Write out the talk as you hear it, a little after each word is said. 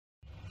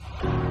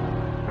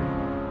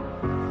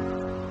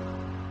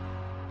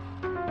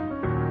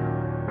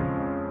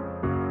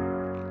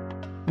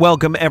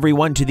Welcome,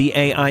 everyone, to the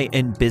AI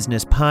in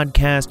Business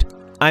podcast.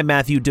 I'm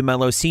Matthew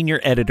DeMello,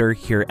 Senior Editor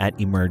here at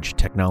Emerge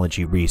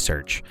Technology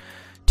Research.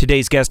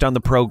 Today's guest on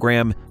the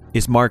program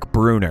is Mark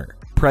Brunner,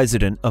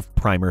 President of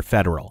Primer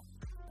Federal.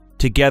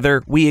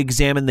 Together, we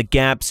examine the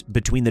gaps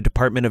between the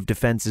Department of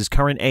Defense's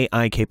current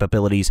AI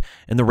capabilities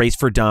and the race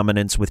for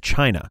dominance with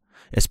China,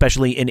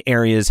 especially in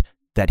areas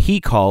that he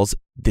calls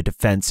the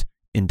defense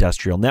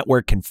industrial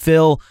network can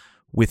fill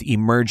with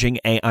emerging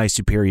AI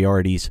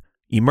superiorities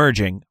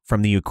emerging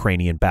from the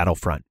Ukrainian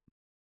battlefront.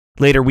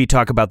 Later, we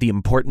talk about the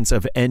importance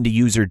of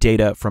end-user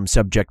data from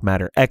subject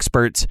matter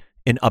experts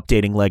in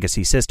updating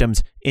legacy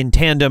systems in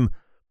tandem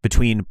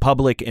between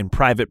public and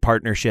private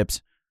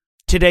partnerships.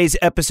 Today's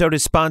episode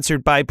is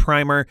sponsored by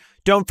Primer.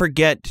 Don't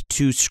forget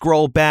to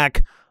scroll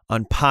back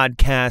on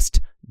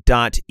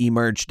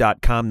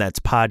podcast.emerge.com. That's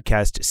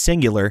podcast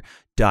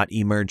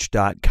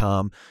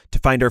singular.emerge.com to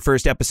find our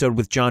first episode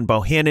with John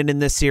Bohannon in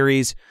this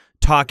series,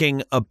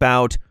 talking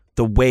about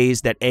the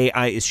ways that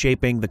AI is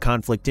shaping the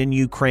conflict in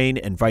Ukraine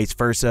and vice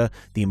versa,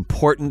 the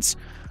importance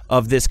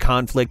of this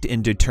conflict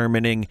in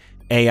determining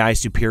AI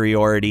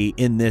superiority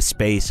in this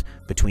space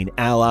between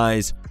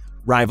allies,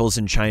 rivals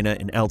in China,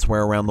 and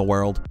elsewhere around the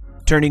world.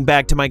 Turning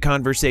back to my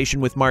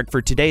conversation with Mark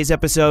for today's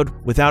episode,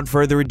 without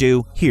further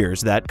ado,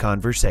 here's that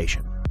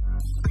conversation.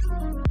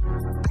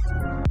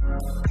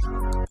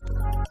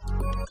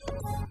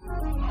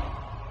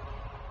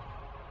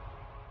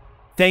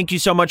 Thank you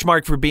so much,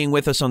 Mark, for being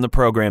with us on the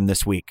program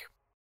this week.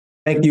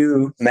 Thank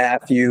you,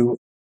 Matthew.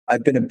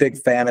 I've been a big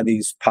fan of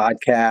these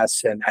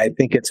podcasts, and I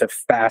think it's a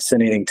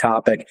fascinating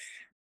topic.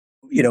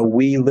 You know,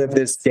 we live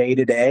this day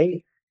to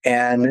day,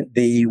 and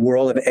the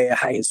world of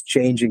AI is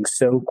changing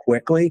so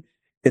quickly.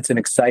 It's an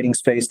exciting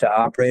space to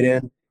operate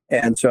in,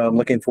 and so I'm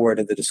looking forward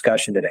to the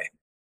discussion today.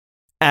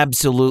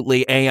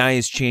 Absolutely. AI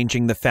is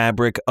changing the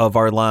fabric of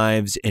our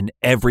lives in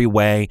every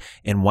way,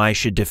 and why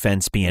should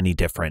defense be any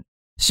different?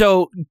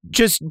 So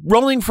just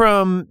rolling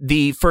from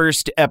the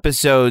first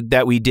episode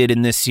that we did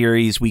in this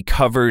series, we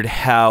covered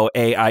how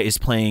AI is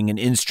playing an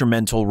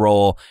instrumental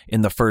role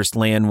in the first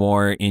land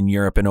war in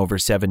Europe in over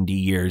 70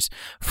 years.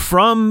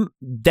 From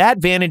that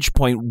vantage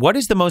point, what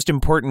is the most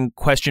important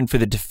question for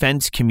the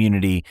defense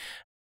community,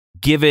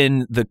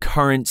 given the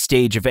current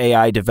stage of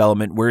AI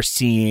development we're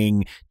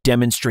seeing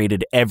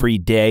demonstrated every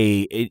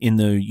day in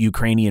the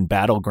Ukrainian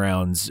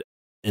battlegrounds,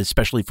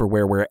 especially for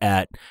where we're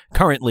at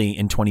currently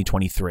in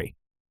 2023?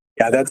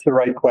 Yeah, that's the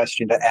right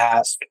question to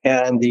ask.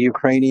 And the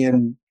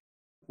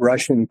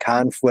Ukrainian-Russian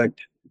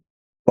conflict,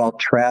 while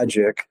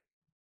tragic,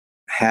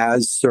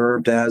 has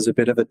served as a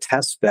bit of a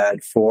test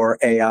bed for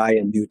AI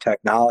and new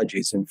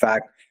technologies. In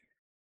fact,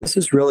 this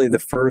is really the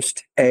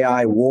first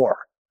AI war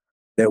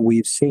that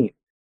we've seen,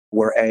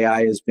 where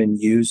AI has been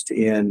used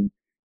in,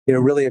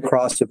 really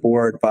across the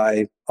board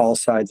by all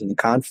sides of the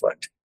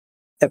conflict.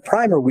 At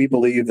Primer, we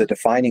believe the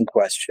defining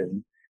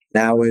question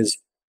now is,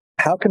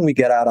 how can we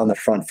get out on the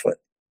front foot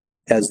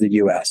as the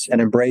U.S. and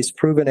embrace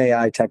proven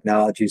AI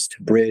technologies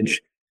to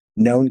bridge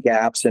known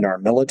gaps in our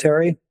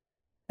military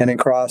and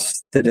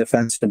across the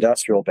defense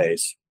industrial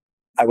base?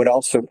 I would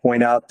also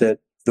point out that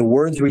the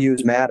words we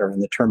use matter in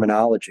the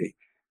terminology.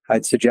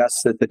 I'd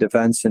suggest that the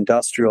defense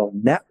industrial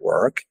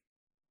network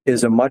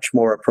is a much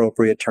more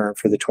appropriate term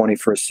for the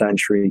 21st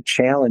century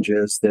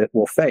challenges that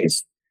we'll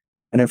face.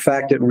 And in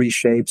fact, it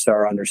reshapes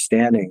our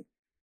understanding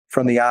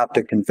from the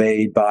optic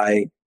conveyed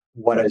by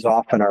what is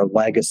often our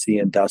legacy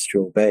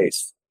industrial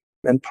base.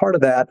 And part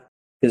of that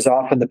is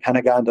often the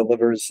Pentagon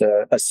delivers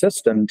a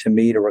system to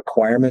meet a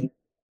requirement,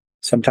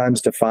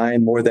 sometimes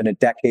defined more than a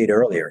decade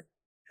earlier.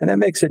 And that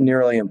makes it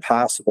nearly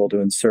impossible to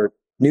insert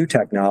new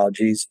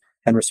technologies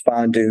and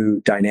respond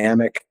to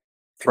dynamic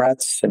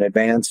threats and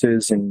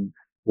advances in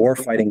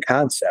warfighting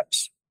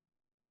concepts.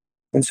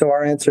 And so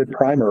our answer at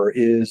Primer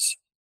is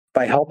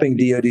by helping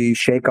DoD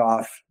shake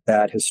off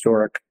that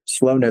historic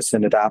slowness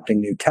in adopting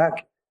new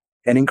tech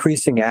and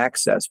increasing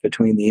access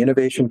between the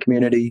innovation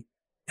community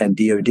and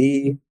DoD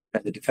and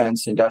the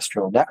Defense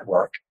Industrial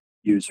Network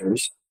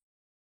users,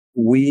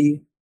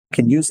 we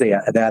can use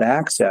that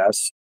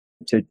access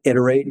to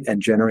iterate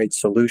and generate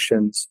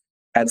solutions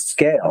at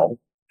scale.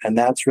 And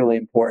that's really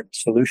important.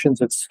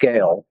 Solutions at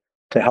scale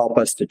to help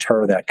us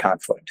deter that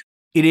conflict.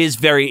 It is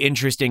very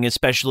interesting,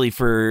 especially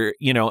for,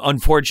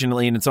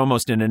 unfortunately, and it's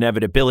almost an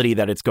inevitability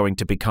that it's going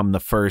to become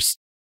the first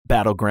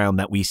battleground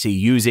that we see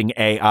using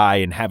AI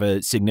and have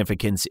a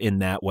significance in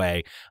that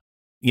way.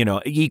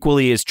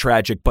 Equally as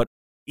tragic, but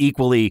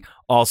equally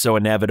also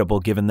inevitable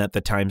given that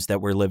the times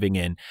that we're living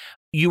in.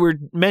 You were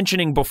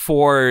mentioning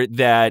before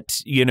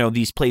that,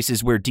 these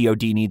places where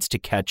DoD needs to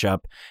catch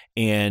up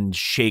and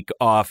shake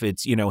off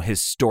its,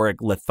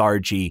 historic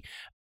lethargy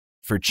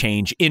for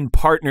change in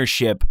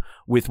partnership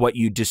with what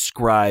you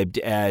described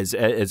as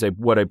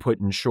what I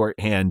put in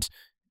shorthand,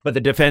 but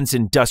the defense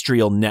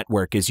industrial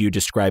network, as you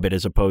describe it,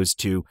 as opposed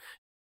to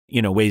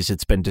ways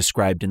it's been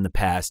described in the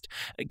past.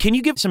 Can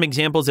you give some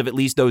examples of at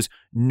least those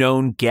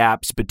known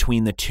gaps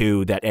between the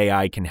two that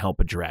AI can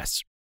help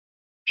address?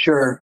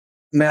 Sure.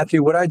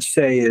 Matthew, what I'd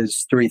say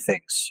is three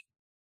things.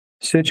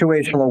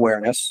 Situational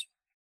awareness,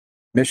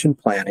 mission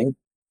planning,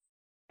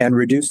 and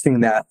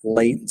reducing that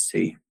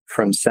latency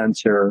from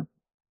sensor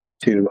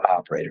to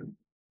operator.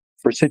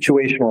 For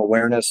situational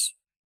awareness,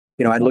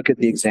 I look at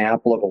the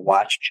example of a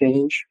watch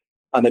change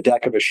on the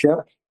deck of a ship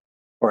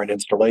or an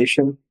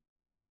installation,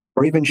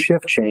 or even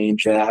shift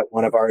change at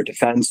one of our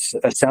defense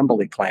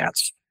assembly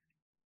plants.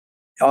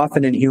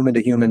 Often in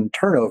human-to-human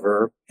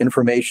turnover,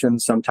 information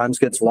sometimes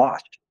gets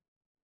lost.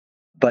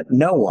 But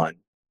no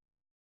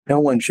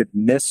one should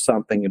miss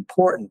something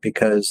important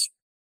because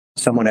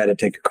someone had to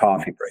take a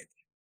coffee break.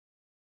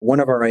 One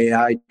of our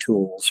AI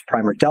tools,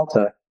 Primer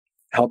Delta,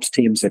 helps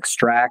teams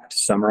extract,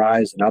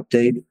 summarize, and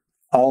update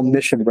all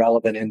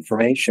mission-relevant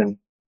information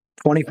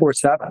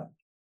 24/7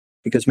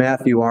 because,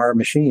 Matthew, our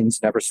machines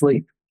never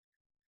sleep.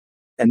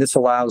 And this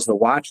allows the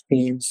watch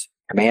teams,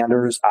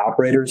 commanders,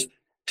 operators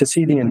to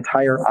see the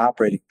entire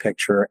operating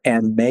picture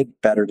and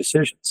make better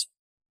decisions.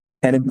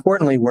 And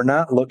importantly, we're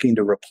not looking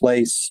to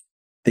replace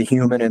the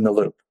human in the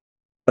loop,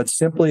 but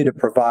simply to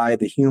provide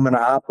the human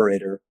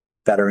operator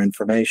better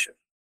information.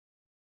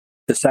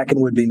 The second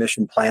would be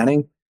mission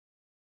planning.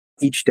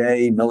 Each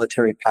day,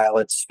 military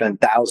pilots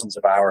spend thousands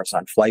of hours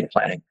on flight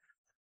planning,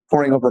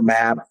 poring over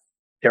maps,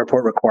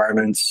 airport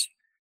requirements,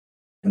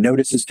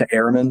 notices to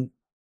airmen,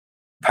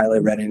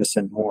 pilot readiness,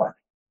 and more.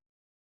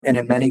 And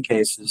in many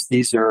cases,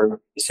 these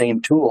are the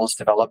same tools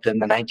developed in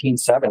the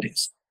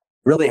 1970s.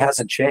 Really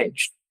hasn't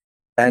changed.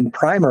 And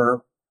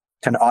Primer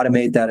can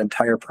automate that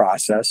entire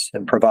process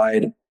and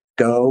provide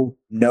go,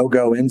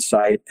 no-go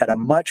insight at a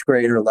much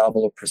greater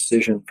level of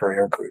precision for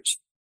air crews.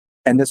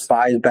 And this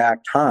buys back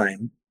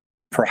time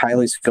for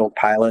highly skilled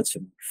pilots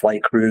and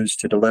flight crews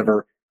to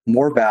deliver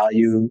more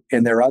value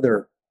in their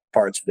other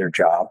parts of their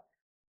job,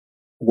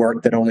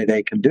 work that only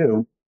they can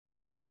do.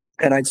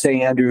 And I'd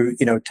say, Andrew,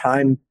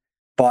 time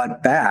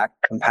bought back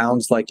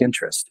compounds like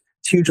interest.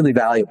 It's hugely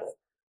valuable.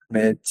 I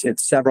mean,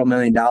 it's several $1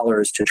 million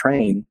to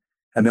train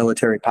a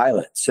military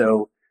pilot.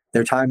 So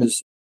their time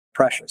is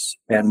precious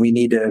and we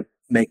need to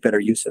make better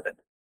use of it.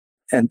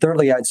 And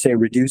thirdly, I'd say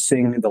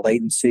reducing the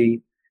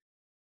latency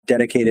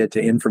dedicated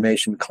to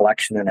information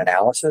collection and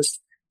analysis.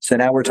 So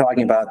now we're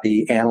talking about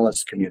the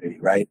analyst community,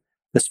 right?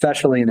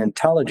 Especially in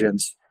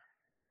intelligence,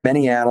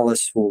 many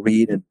analysts will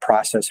read and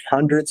process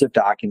hundreds of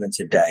documents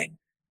a day.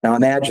 Now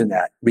imagine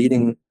that,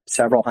 reading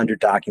several hundred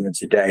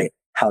documents a day,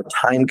 how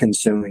time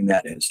consuming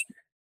that is.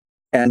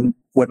 And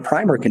what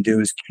Primer can do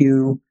is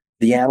cue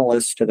the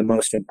analysts to the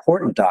most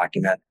important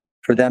document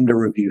for them to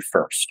review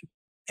first.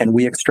 And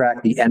we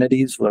extract the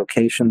entities,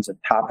 locations, and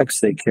topics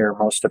they care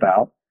most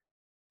about.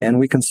 And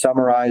we can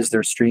summarize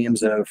their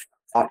streams of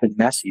often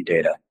messy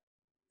data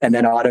and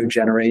then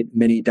auto-generate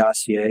mini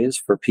dossiers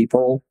for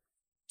people,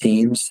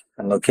 teams,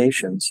 and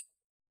locations.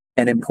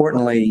 And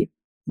importantly,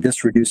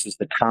 this reduces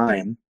the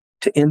time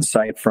to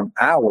insight from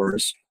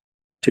hours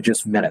to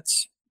just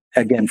minutes.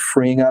 Again,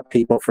 freeing up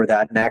people for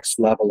that next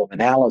level of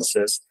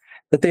analysis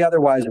that they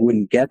otherwise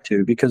wouldn't get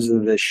to because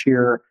of the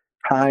sheer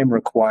time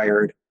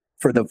required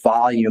for the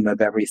volume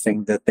of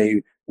everything that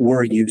they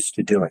were used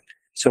to doing.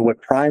 So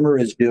what Primer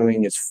is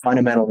doing is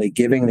fundamentally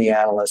giving the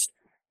analyst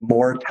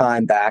more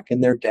time back in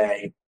their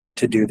day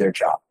to do their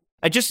job.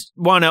 I just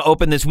want to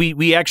open this.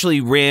 We actually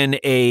ran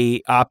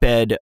a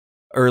op-ed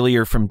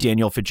earlier from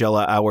Daniel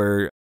Fagella,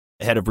 our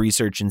head of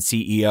research and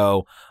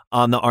CEO,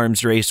 on the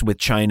arms race with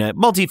China.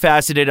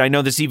 Multifaceted. I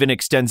know this even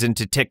extends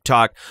into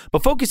TikTok,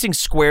 but focusing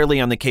squarely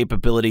on the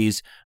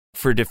capabilities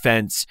for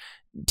defense.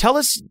 Tell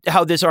us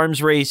how this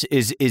arms race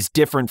is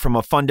different from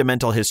a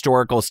fundamental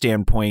historical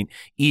standpoint,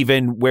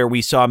 even where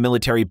we saw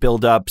military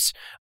buildups,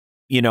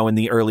 in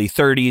the early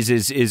 30s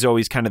is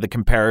always kind of the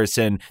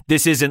comparison.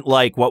 This isn't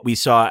like what we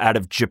saw out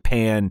of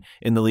Japan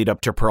in the lead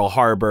up to Pearl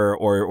Harbor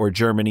or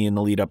Germany in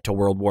the lead up to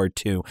World War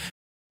II.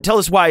 Tell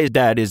us why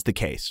that is the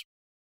case.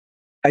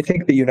 I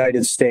think the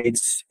United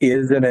States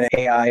is in an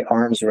AI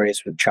arms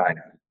race with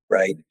China,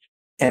 right?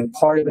 And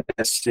part of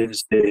this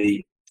is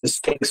the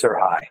stakes are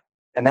high.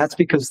 And that's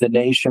because the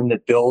nation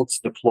that builds,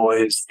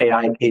 deploys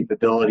AI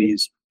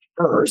capabilities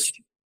first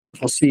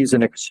will seize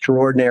an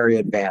extraordinary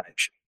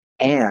advantage.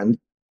 And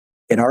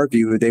in our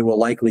view, they will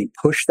likely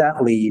push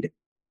that lead,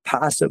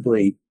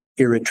 possibly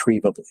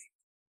irretrievably.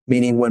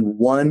 Meaning when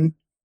one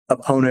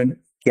opponent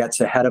gets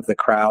ahead of the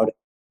crowd,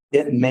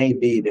 it may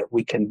be that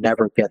we can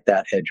never get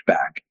that edge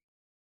back.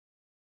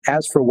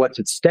 As for what's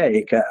at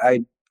stake,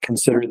 I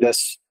consider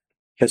this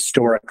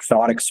historic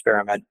thought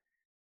experiment.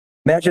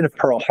 Imagine if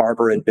Pearl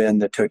Harbor had been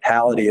the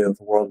totality of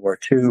World War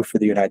II for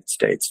the United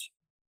States.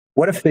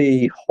 What if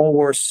the whole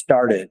war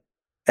started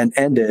and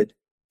ended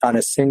on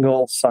a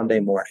single Sunday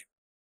morning?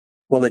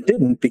 Well, it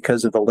didn't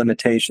because of the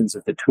limitations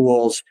of the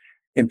tools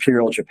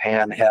Imperial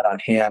Japan had on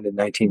hand in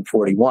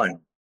 1941.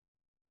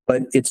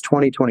 But it's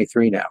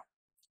 2023 now.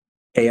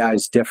 AI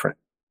is different.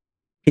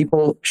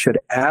 People should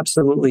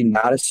absolutely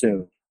not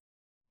assume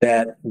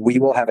that we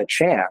will have a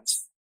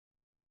chance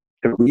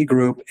to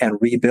regroup and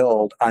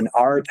rebuild on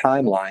our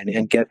timeline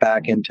and get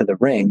back into the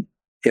ring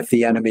if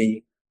the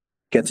enemy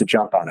gets a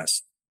jump on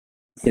us.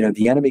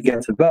 The enemy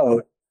gets a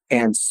vote,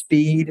 and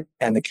speed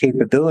and the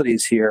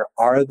capabilities here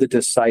are the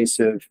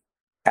decisive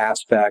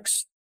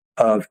aspects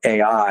of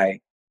AI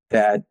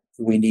that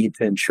we need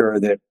to ensure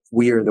that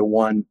we are the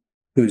one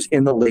who's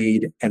in the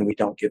lead and we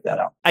don't give that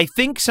up. I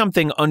think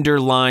something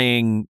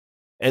underlying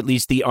at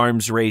least the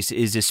arms race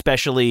is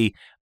especially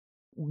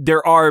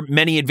there are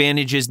many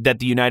advantages that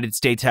the United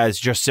States has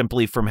just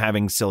simply from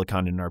having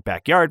silicon in our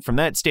backyard. From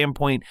that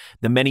standpoint,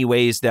 the many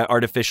ways that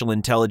artificial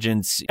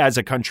intelligence as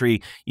a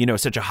country,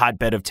 such a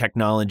hotbed of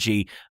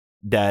technology,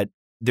 that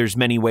there's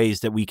many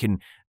ways that we can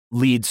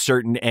lead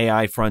certain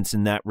AI fronts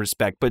in that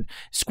respect. But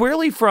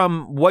squarely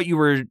from what you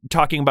were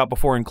talking about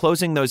before and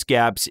closing those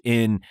gaps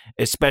in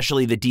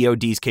especially the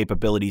DoD's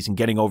capabilities and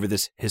getting over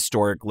this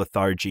historic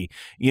lethargy,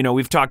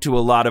 we've talked to a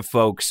lot of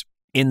folks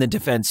in the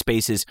defense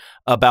spaces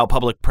about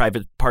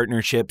public-private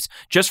partnerships,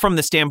 just from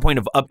the standpoint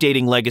of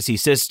updating legacy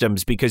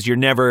systems, because you're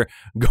never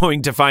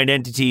going to find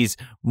entities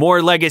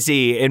more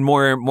legacy and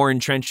more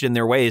entrenched in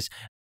their ways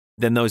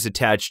than those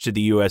attached to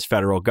the U.S.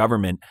 federal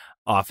government.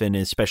 Often,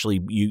 especially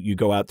you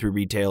go out through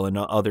retail and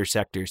other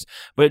sectors.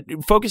 But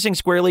focusing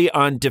squarely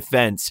on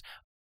defense,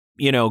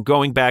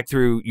 going back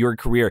through your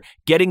career,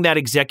 getting that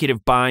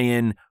executive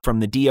buy-in from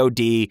the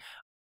DoD,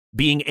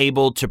 being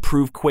able to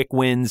prove quick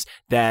wins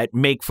that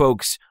make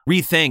folks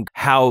rethink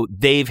how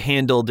they've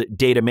handled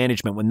data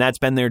management when that's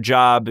been their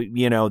job.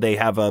 They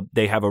have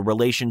a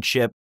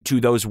relationship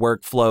to those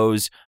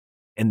workflows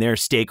and their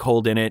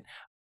stakehold in it.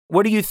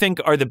 What do you think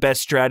are the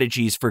best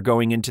strategies for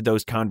going into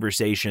those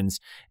conversations,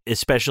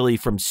 especially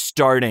from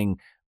starting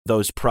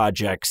those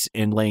projects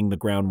and laying the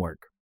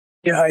groundwork?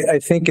 Yeah, I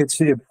think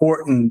it's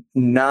important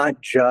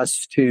not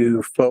just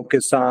to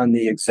focus on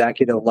the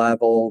executive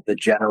level, the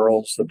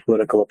generals, the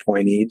political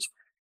appointees,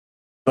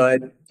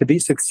 but to be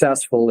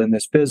successful in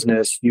this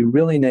business, you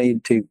really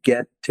need to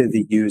get to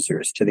the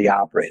users, to the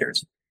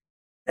operators.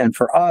 And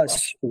for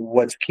us,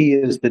 what's key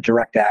is the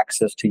direct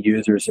access to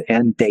users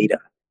and data.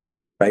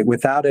 Right?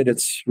 Without it,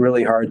 it's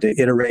really hard to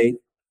iterate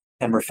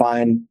and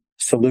refine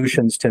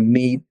solutions to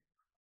meet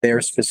their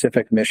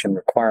specific mission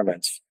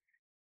requirements.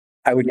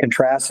 I would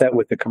contrast that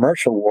with the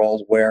commercial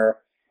world where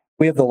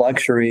we have the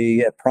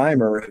luxury at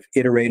Primer of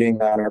iterating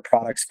on our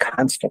products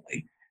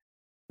constantly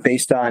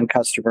based on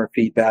customer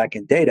feedback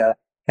and data.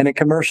 And in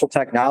commercial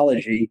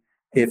technology,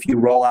 if you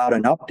roll out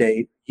an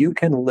update, you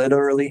can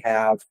literally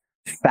have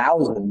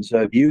thousands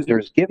of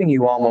users giving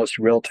you almost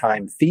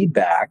real-time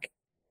feedback.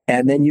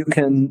 And then you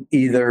can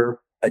either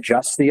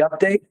adjust the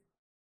update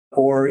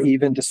or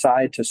even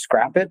decide to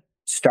scrap it,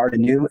 start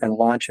anew, and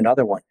launch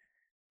another one.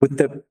 With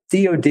the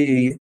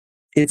DoD,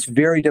 it's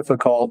very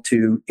difficult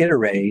to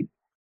iterate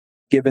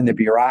given the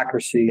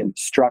bureaucracy and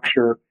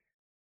structure.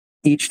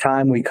 Each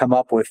time we come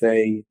up with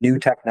a new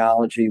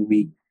technology,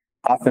 we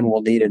often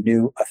will need a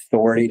new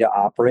authority to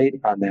operate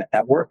on that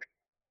network.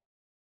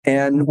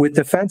 And with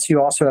defense,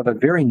 you also have a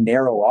very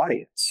narrow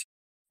audience.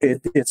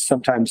 It's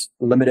sometimes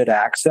limited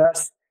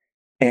access,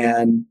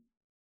 and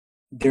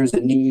there's a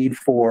need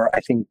for,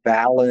 I think,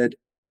 valid,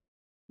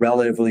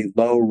 relatively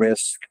low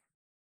risk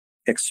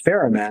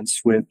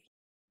experiments with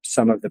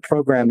some of the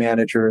program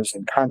managers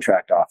and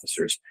contract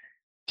officers.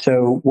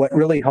 So what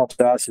really helps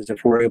us is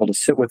if we're able to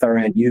sit with our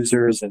end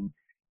users and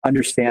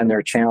understand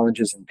their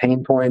challenges and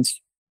pain points,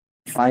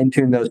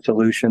 fine-tune those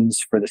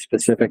solutions for the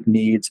specific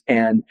needs,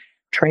 and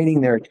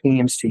training their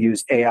teams to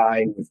use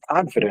AI with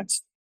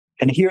confidence.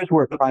 And here's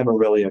where Primer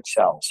really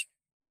excels,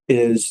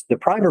 is the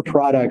Primer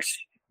products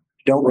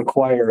don't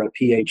require a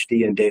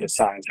PhD in data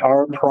science.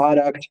 Our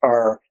products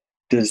are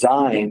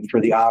designed for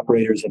the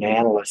operators and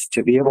analysts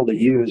to be able to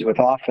use with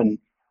often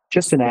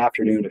just an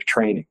afternoon of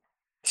training.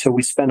 So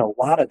we spend a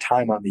lot of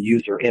time on the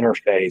user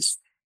interface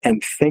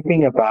and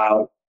thinking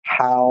about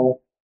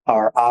how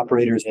our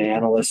operators and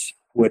analysts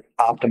would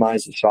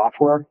optimize the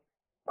software.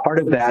 Part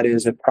of that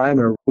is at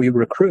Primer, we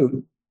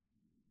recruit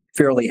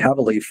fairly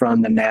heavily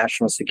from the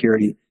national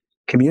security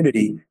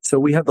community. So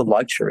we have the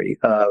luxury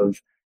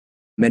of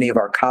many of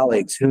our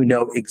colleagues who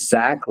know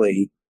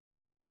exactly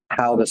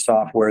how the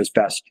software is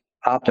best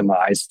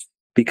optimized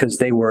because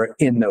they were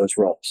in those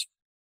roles.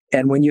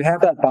 And when you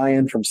have that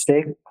buy-in from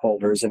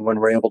stakeholders and when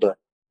we're able to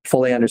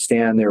fully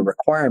understand their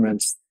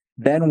requirements,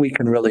 then we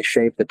can really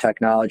shape the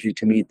technology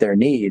to meet their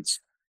needs.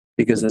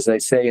 Because as I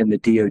say in the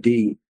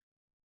DoD,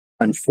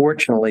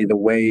 unfortunately, the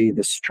way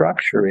the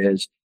structure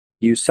is,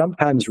 you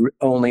sometimes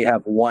only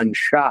have one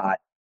shot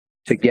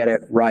to get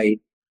it right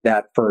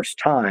that first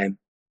time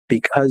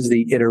because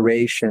the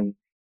iteration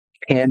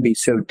can be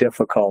so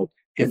difficult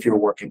if you're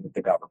working with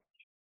the government.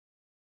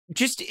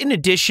 Just in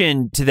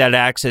addition to that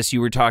access you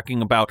were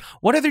talking about,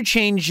 what other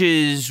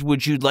changes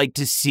would you like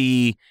to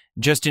see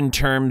just in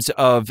terms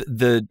of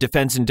the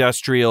defense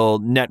industrial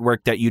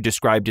network that you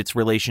described, its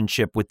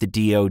relationship with the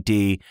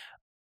DoD,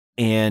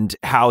 and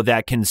how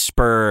that can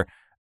spur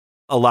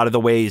a lot of the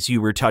ways you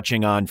were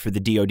touching on for the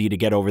DoD to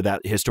get over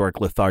that historic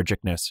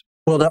lethargicness?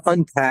 Well, to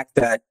unpack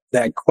that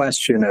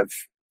question of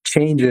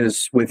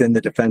changes within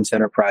the defense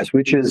enterprise,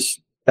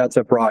 that's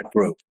a broad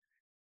group.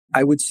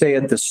 I would say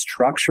at the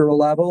structural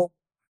level,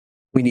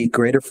 we need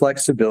greater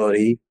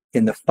flexibility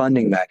in the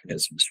funding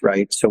mechanisms,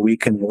 right? So we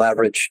can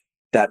leverage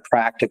that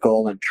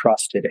practical and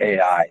trusted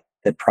AI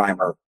that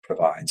Primer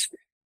provides.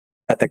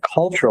 At the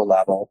cultural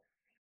level,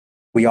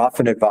 we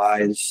often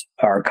advise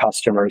our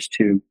customers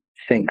to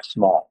think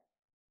small.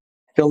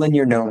 Fill in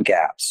your known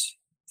gaps,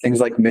 things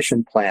like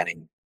mission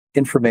planning,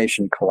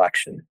 information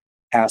collection,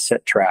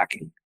 asset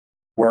tracking,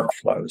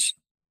 workflows.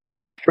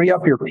 Free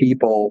up your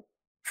people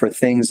for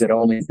things that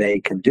only they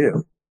can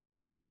do.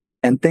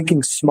 And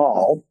thinking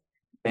small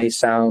may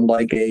sound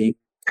like a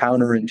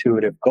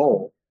counterintuitive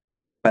goal,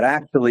 but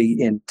actually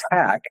in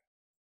tech,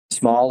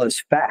 small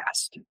is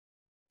fast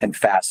and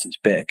fast is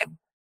big.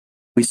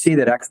 We see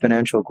that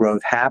exponential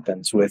growth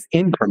happens with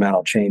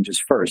incremental changes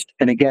first.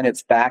 And again,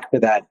 it's back to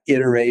that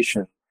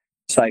iteration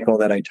cycle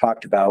that I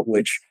talked about,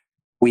 which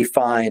we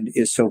find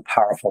is so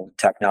powerful in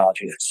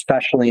technology,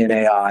 especially in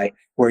AI,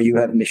 where you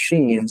have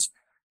machines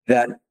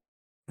that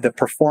the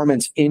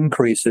performance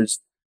increases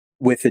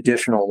with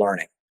additional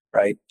learning,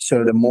 right?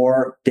 So the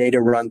more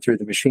data run through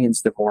the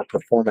machines, the more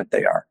performant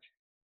they are.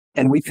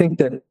 And we think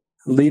that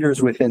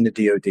leaders within the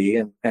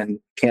DoD and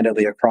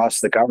candidly across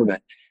the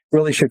government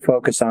really should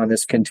focus on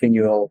this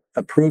continual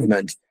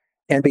improvement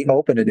and be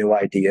open to new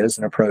ideas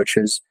and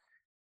approaches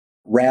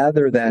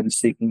rather than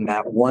seeking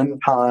that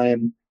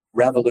one-time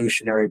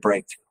revolutionary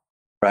breakthrough,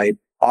 right?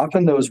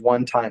 Often those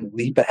one-time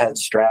leap-ahead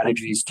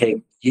strategies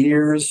take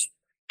years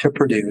to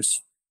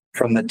produce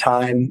from the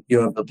time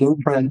you have the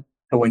blueprint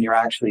to when you're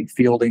actually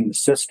fielding the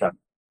system.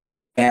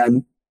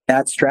 And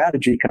that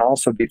strategy can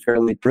also be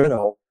fairly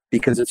brittle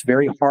because it's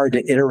very hard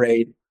to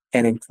iterate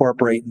and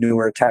incorporate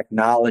newer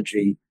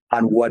technology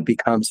on what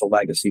becomes a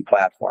legacy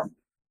platform.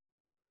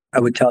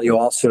 I would tell you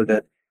also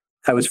that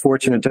I was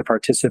fortunate to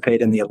participate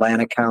in the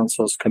Atlantic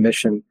Council's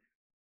Commission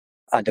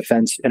on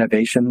Defense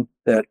Innovation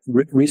that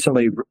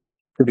recently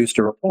produced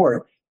a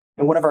report.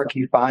 And one of our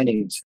key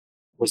findings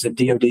was that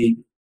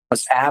DoD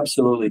must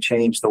absolutely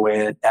change the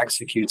way it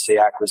executes the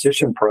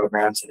acquisition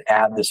programs and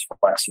add this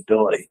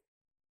flexibility.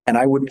 And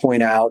I would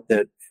point out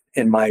that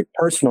in my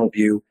personal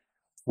view,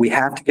 we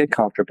have to get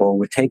comfortable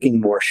with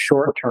taking more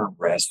short-term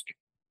risk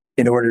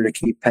in order to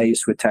keep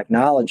pace with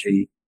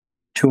technology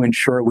to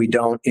ensure we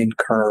don't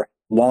incur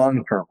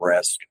long-term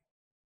risk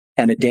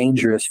and a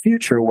dangerous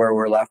future where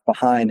we're left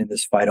behind in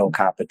this vital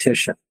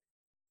competition.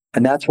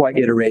 And that's why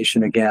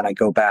iteration, again, I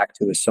go back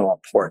to, is so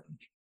important.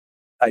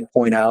 I'd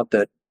point out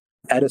that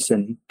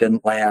Edison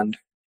didn't land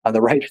on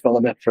the right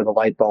filament for the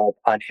light bulb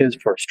on his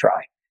first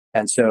try.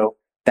 And so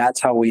that's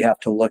how we have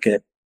to look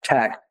at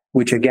tech,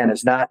 which again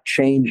is not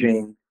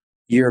changing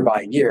year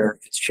by year,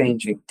 it's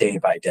changing day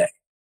by day.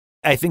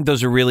 I think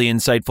those are really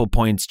insightful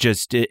points,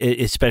 just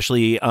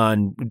especially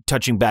on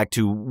touching back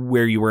to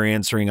where you were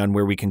answering on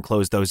where we can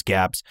close those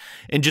gaps.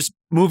 And just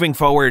moving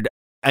forward,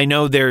 I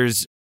know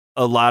there's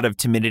a lot of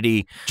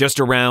timidity just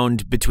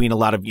around between a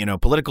lot of,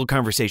 political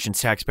conversations,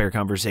 taxpayer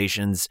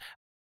conversations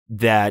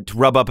that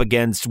rub up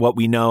against what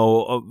we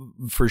know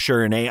for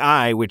sure in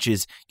AI, which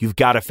is you've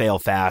got to fail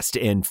fast,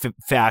 and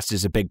fast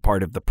is a big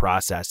part of the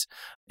process.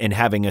 And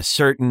having a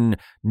certain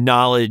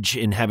knowledge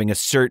and having a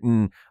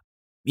certain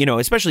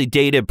especially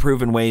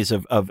data-proven ways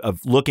of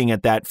looking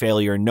at that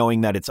failure and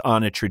knowing that it's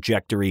on a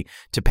trajectory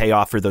to pay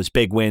off for those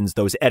big wins,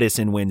 those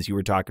Edison wins you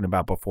were talking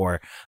about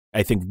before.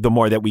 I think the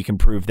more that we can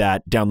prove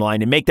that down the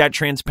line and make that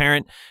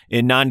transparent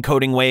in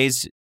non-coding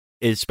ways,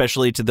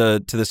 especially to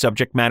the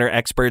subject matter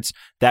experts,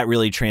 that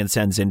really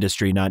transcends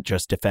industry, not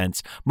just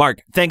defense.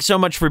 Mark, thanks so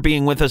much for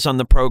being with us on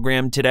the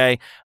program today,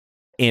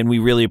 and we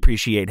really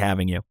appreciate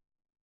having you.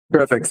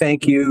 Terrific.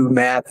 Thank you,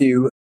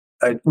 Matthew.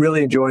 I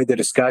really enjoyed the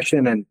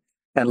discussion and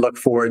look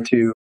forward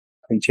to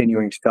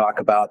continuing to talk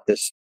about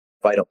this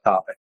vital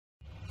topic.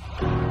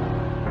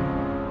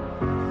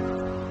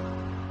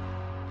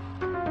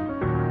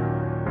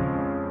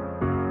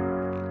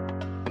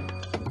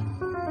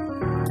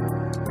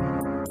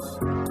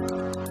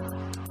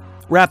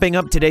 Wrapping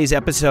up today's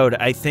episode,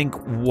 I think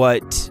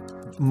what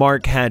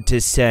Mark had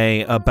to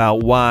say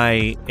about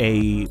why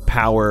a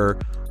power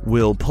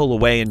will pull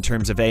away in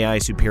terms of AI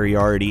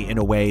superiority in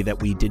a way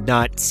that we did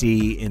not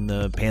see in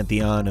the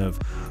pantheon of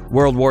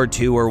World War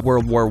II or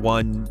World War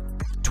I,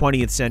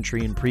 20th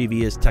century and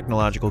previous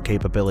technological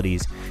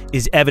capabilities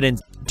is evident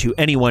to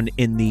anyone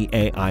in the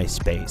AI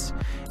space.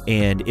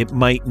 And it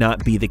might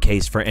not be the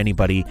case for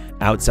anybody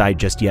outside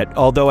just yet.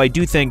 Although I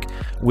do think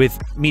with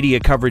media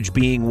coverage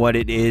being what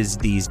it is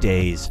these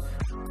days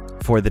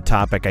for the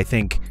topic, I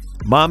think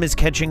mom is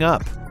catching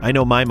up. I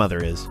know my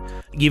mother is,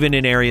 even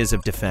in areas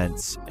of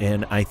defense.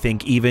 And I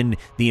think even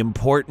the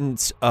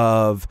importance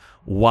of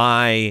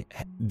why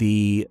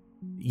the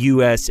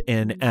U.S.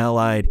 and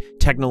allied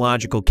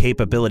technological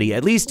capability,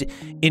 at least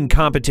in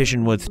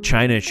competition with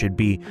China, should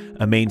be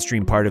a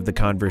mainstream part of the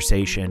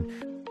conversation,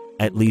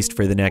 at least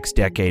for the next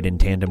decade, in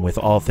tandem with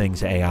all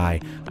things AI,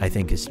 I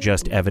think is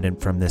just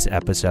evident from this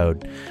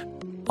episode.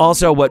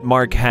 Also, what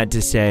Mark had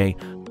to say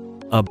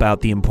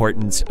about the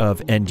importance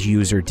of end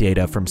user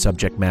data from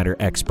subject matter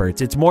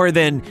experts. It's more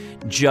than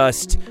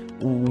just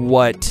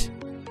what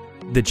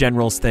the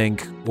generals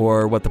think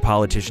or what the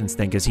politicians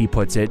think, as he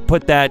puts it.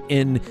 Put that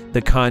in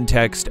the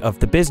context of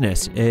the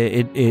business.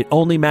 It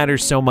only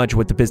matters so much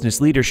what the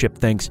business leadership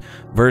thinks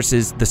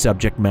versus the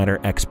subject matter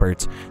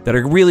experts that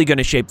are really going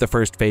to shape the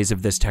first phase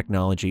of this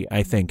technology,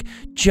 I think,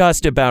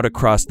 just about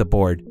across the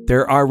board.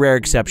 There are rare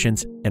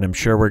exceptions, and I'm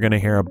sure we're going to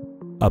hear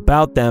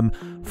about them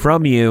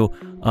from you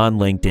on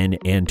LinkedIn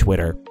and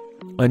Twitter.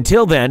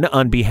 Until then,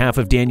 on behalf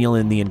of Daniel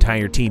and the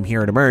entire team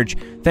here at Emerge,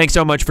 thanks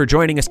so much for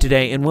joining us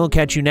today, and we'll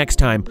catch you next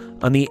time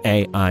on the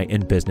AI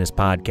in Business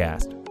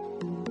podcast.